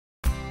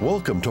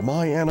Welcome to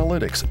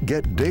MyAnalytics.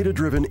 Get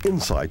data-driven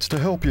insights to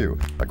help you.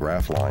 A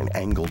graph line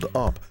angled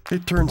up,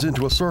 it turns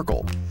into a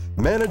circle.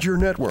 Manage your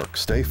network,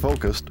 stay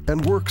focused,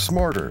 and work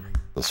smarter.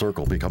 The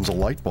circle becomes a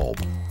light bulb.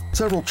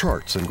 Several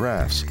charts and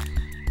graphs.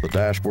 The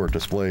dashboard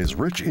displays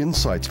rich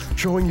insights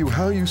showing you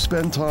how you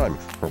spend time,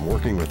 from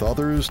working with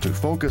others to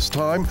focus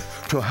time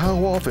to how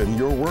often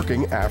you're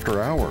working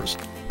after hours.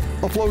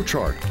 A flow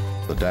chart.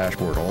 The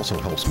dashboard also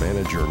helps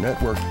manage your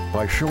network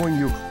by showing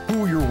you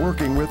who you're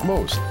working with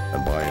most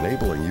and by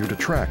enabling you to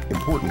track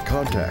important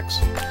contacts.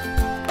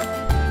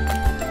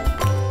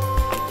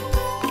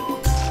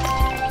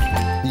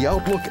 The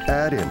Outlook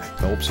add-in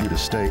helps you to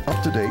stay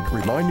up to date,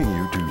 reminding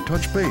you to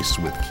touch base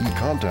with key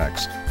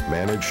contacts,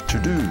 manage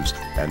to-dos,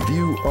 and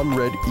view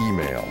unread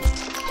email.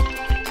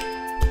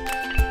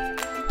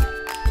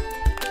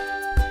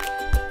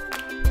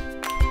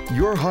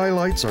 Your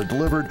highlights are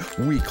delivered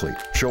weekly,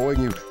 showing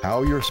you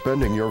how you're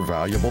spending your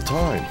valuable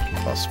time,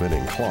 a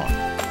spinning clock.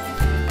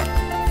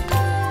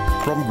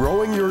 From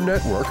growing your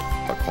network,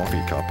 a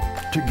coffee cup,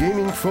 to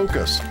gaining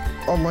focus,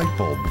 a light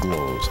bulb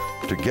glows,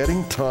 to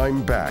getting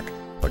time back,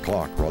 the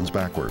clock runs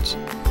backwards.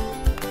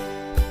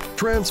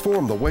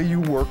 Transform the way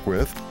you work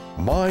with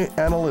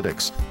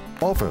MyAnalytics,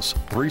 Office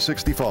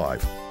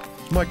 365,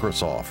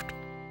 Microsoft.